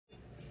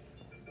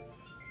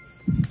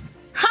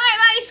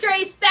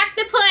everybody's back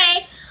to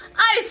play.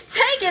 It's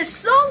taking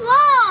so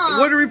long.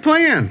 What are we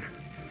playing?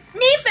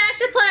 Me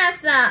Fashion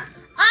Plaza.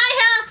 I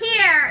have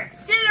here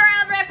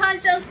Cinderella,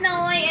 Rapunzel, Snow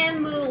White,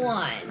 and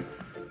Mulan.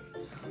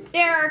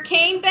 They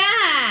came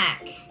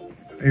back.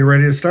 Are you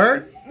ready to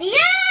start?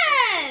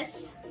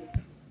 Yes.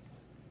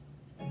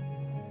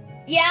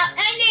 Yeah,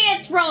 I think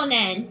it's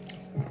rolling.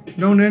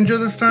 No ninja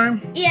this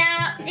time?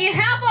 Yeah, you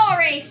have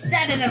already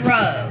set in a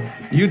row.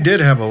 You did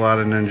have a lot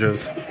of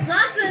ninjas.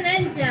 Lots of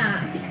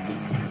ninja.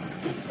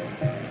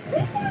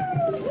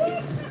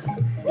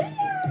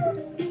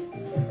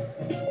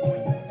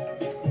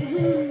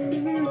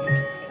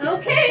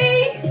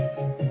 Okay.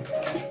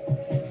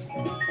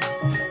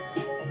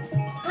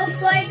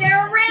 Looks like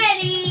they're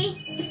ready.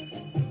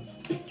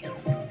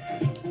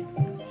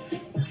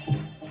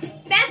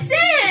 That's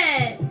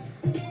it.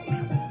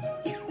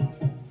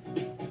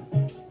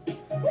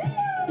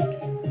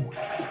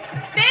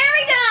 There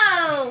we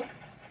go.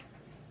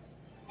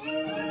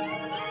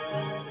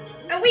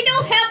 We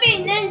don't have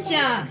any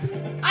ninja.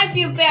 I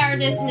feel better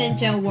this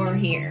ninja were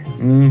here.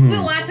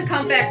 We'll have to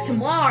come back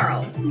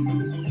tomorrow.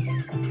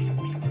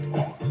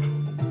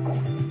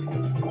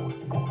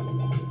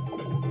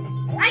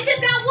 I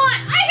just got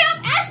one. I have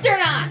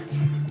astronaut.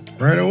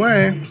 Right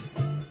away.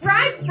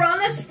 Right from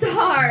the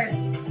start.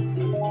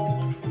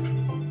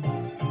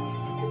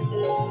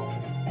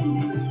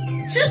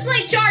 Just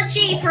like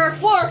Charchi for a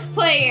fourth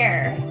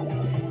player.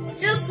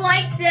 Just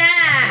like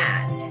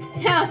that.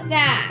 How's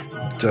that?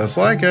 Just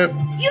like it.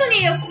 You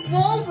need a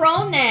full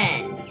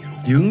Ronin.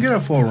 You can get a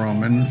full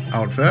Roman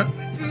outfit.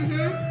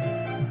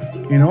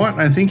 You know what?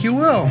 I think you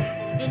will.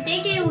 I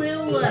think it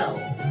will.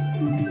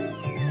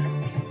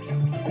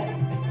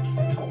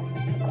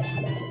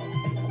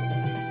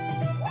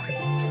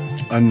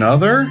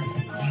 Another?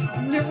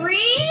 3?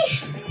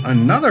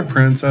 Another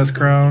princess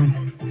crown.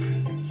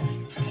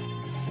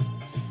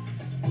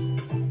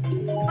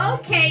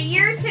 Okay,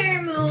 your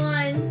turn,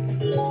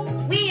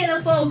 Mulan. We need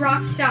a full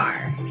rock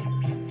star.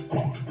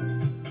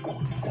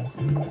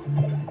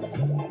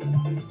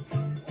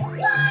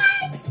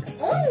 What?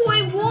 Oh,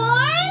 wait,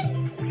 what?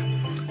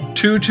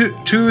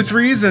 Two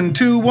threes and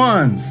 2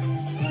 ones.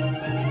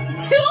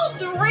 2,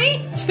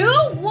 3, 2,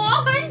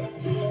 1?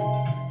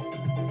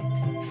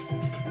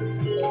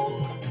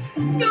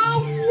 No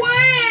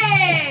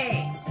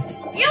way!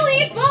 You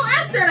need full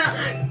astronaut.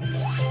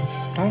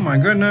 Oh my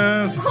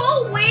goodness.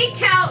 Whole way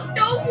count.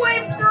 Don't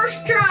wait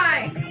first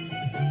try.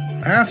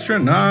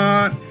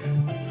 Astronaut.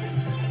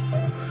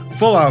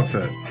 Full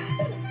outfit.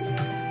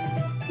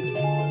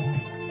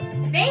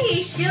 Then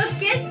he should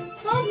get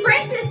full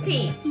Princess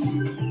Peach.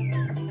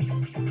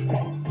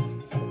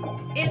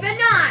 If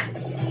not,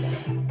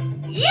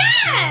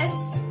 yes!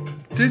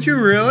 Did you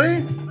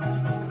really?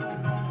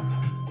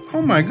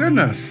 Oh my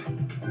goodness.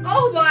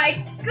 Oh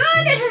my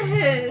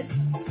goodness!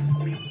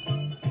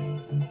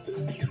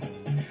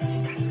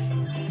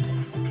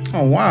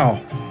 Oh wow.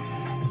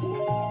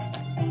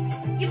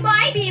 You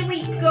might be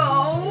we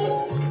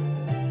go.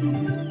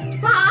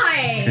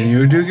 5. Can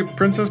you do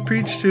Princess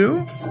Peach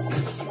too?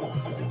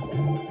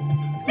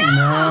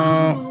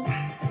 No.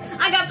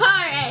 I got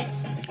pirates.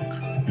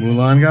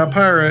 Mulan got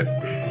pirate.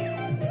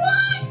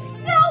 What?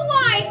 Snow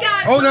White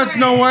got Oh, that's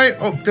Snow pirate. White?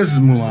 Oh, this is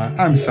Mulan.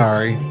 I'm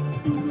sorry.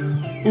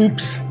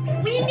 Oops.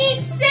 We need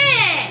 6.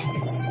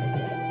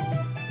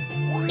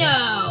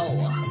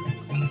 No.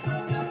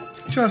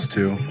 Just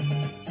 2.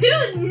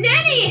 2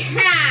 nanny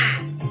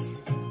hats.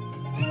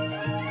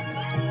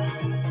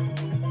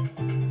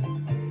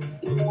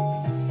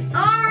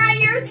 Alright,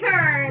 your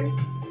turn.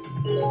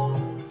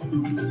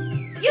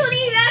 You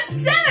need that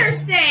center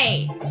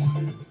stage.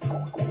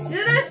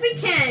 Soon as we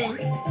can.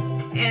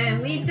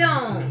 And we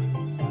don't.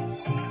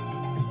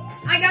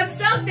 I got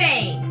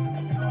something.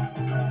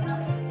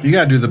 You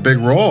gotta do the big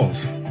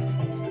rolls.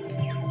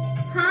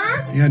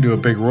 Huh? You gotta do a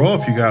big roll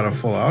if you got a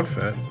full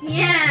outfit.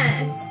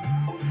 Yes.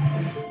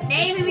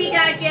 Maybe we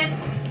gotta get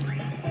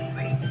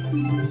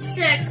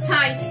 6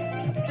 times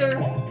 3.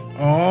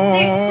 Oh.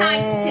 6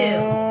 times 2.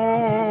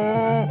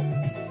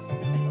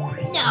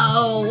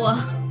 No.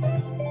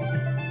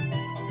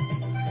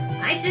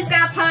 I just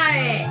got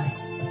pirates.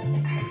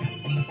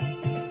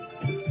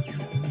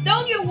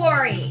 Don't you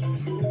worry.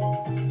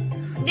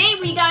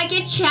 Maybe we gotta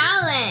get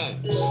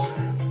challenged.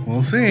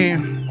 We'll see.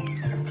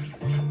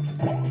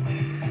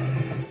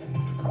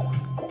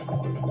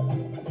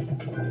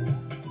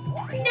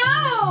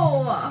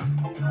 No!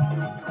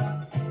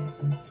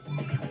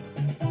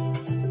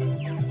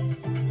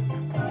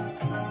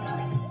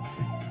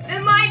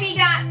 It might be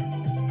got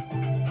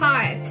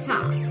pirates,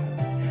 huh?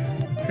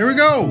 Here we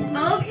go.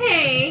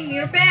 Okay,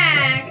 you're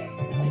back.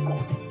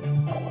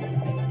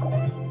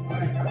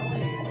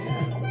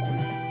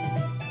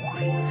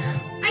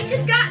 I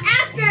just got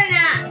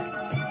astronauts.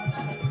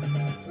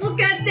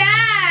 Look at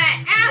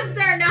that,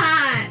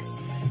 astronauts.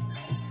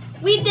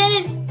 We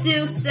didn't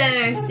do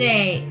center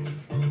stage.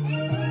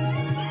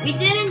 We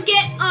didn't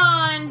get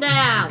on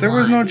that There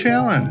was no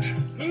challenge.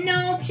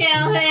 No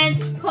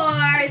challenge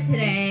part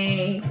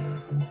today.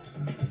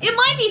 It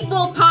might be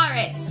full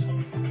pirates.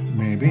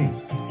 Maybe.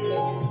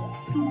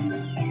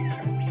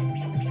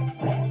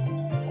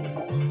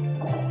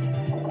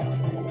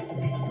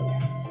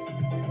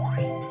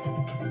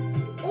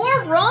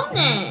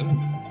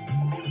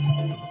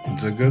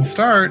 good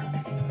start.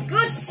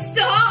 Good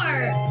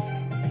start.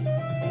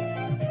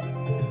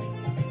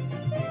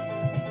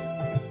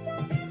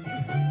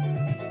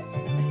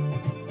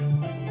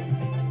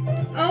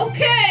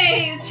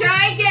 Okay,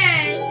 try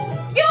again.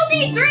 You'll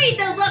need 3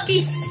 to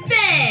lucky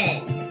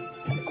spin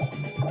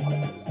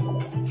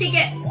to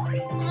get.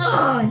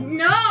 Oh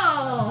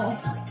no!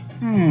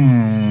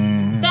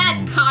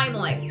 That kind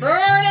of like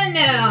burning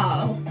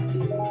now.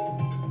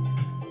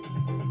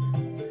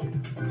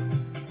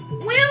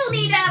 We'll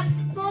need a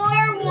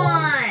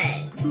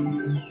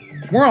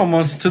 4-1. We're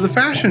almost to the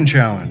fashion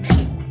challenge.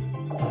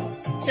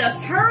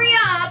 Just hurry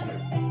up.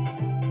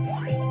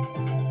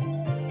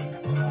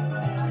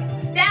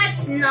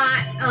 That's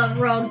not a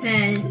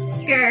Roman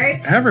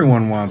skirt.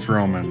 Everyone wants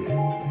Roman.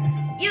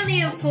 You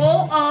need a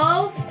full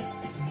of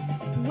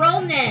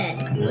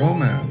Roman.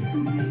 Roman.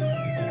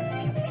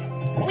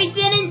 We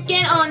didn't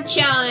get on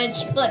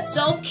challenge, but it's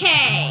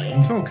okay.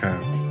 It's okay.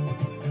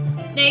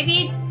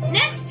 Maybe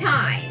next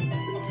time.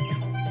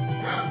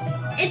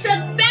 It's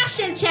a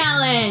fashion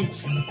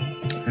challenge.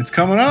 It's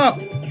coming up.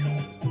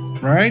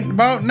 Right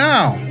about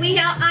now. We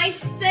have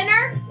ice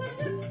spinner.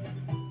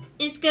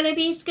 It's gonna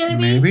be.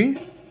 Maybe.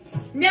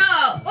 No.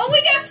 Oh,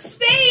 we got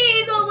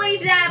space only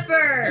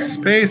zapper.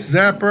 Space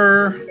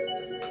zapper.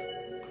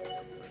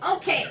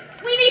 Okay,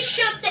 we need to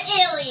shoot the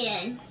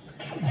alien.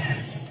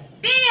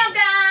 Video,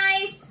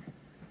 guys.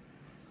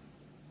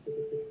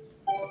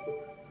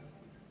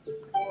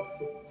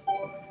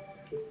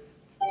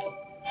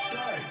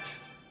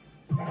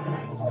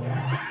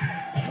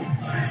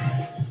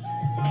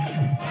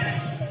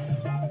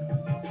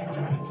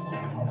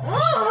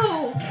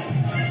 Ooh!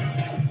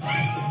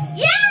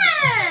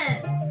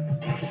 Yes!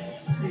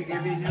 They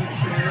give you new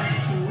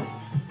chairs too?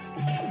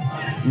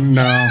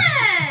 No.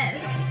 Yes!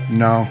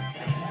 No.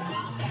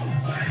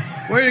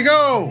 Way to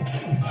go!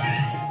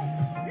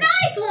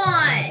 Nice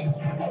one!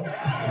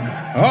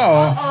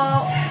 Uh-oh.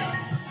 Uh-oh.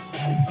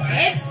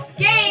 It's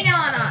gain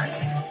on us.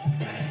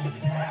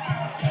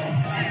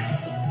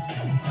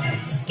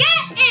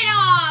 Get it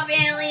off,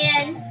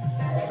 alien!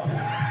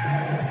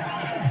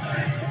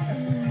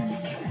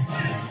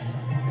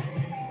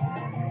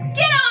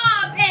 Get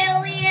off,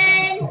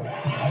 alien!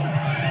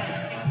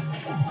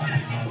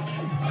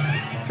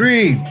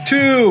 3,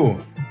 2.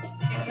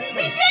 We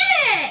did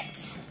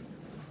it!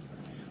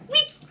 We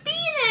beat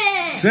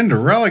it!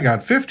 Cinderella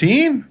got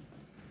 15?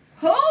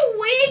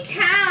 Holy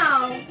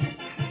cow!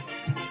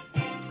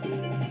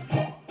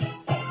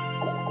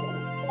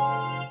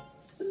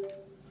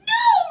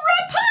 No,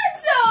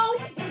 Rapunzel!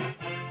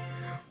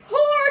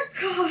 Poor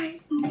guy.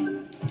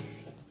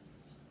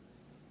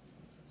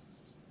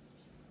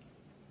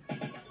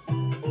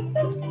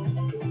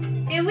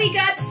 And we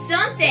got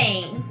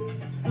something.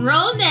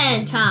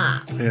 Roman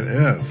top. It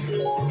is.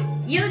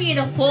 You need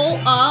a full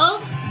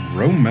of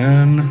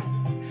Roman.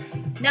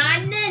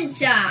 not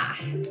ninja.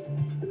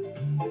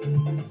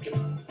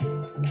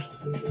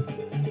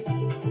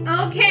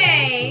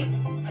 Okay.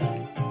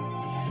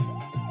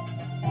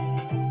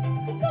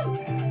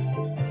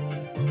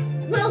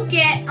 We'll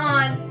get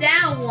on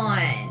that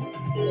one.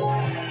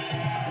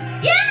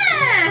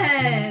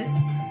 Yes!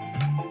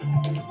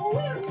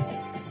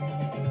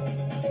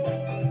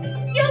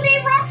 You'll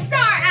need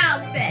rockstar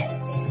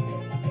outfits.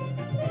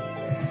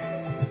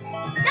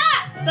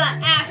 Not the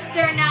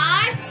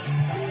astronaut.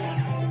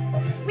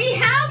 We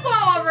have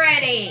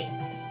already.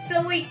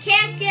 So we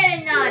can't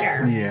get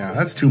another. Yeah,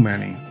 that's too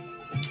many.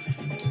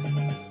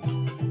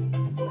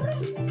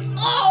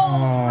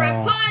 Oh,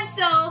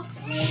 Rapunzel,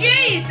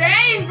 she's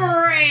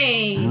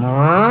angry.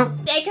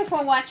 Thank you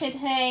for watching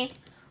today.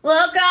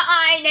 Look at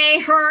I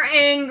made her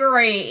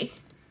angry.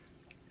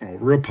 Oh,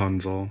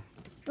 Rapunzel.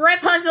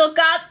 Rapunzel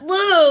got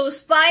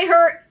loose by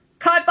her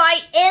caught by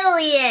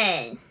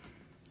alien.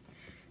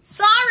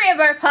 Sorry,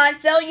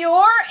 Rapunzel,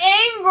 you're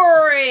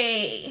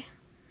angry.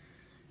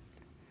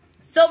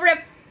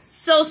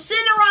 So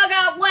Cinderella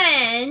got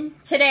win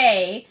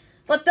today,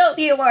 but don't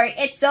be worried,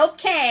 it's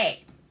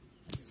okay.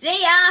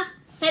 See ya.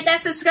 Hit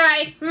that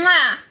subscribe.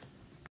 Mwah.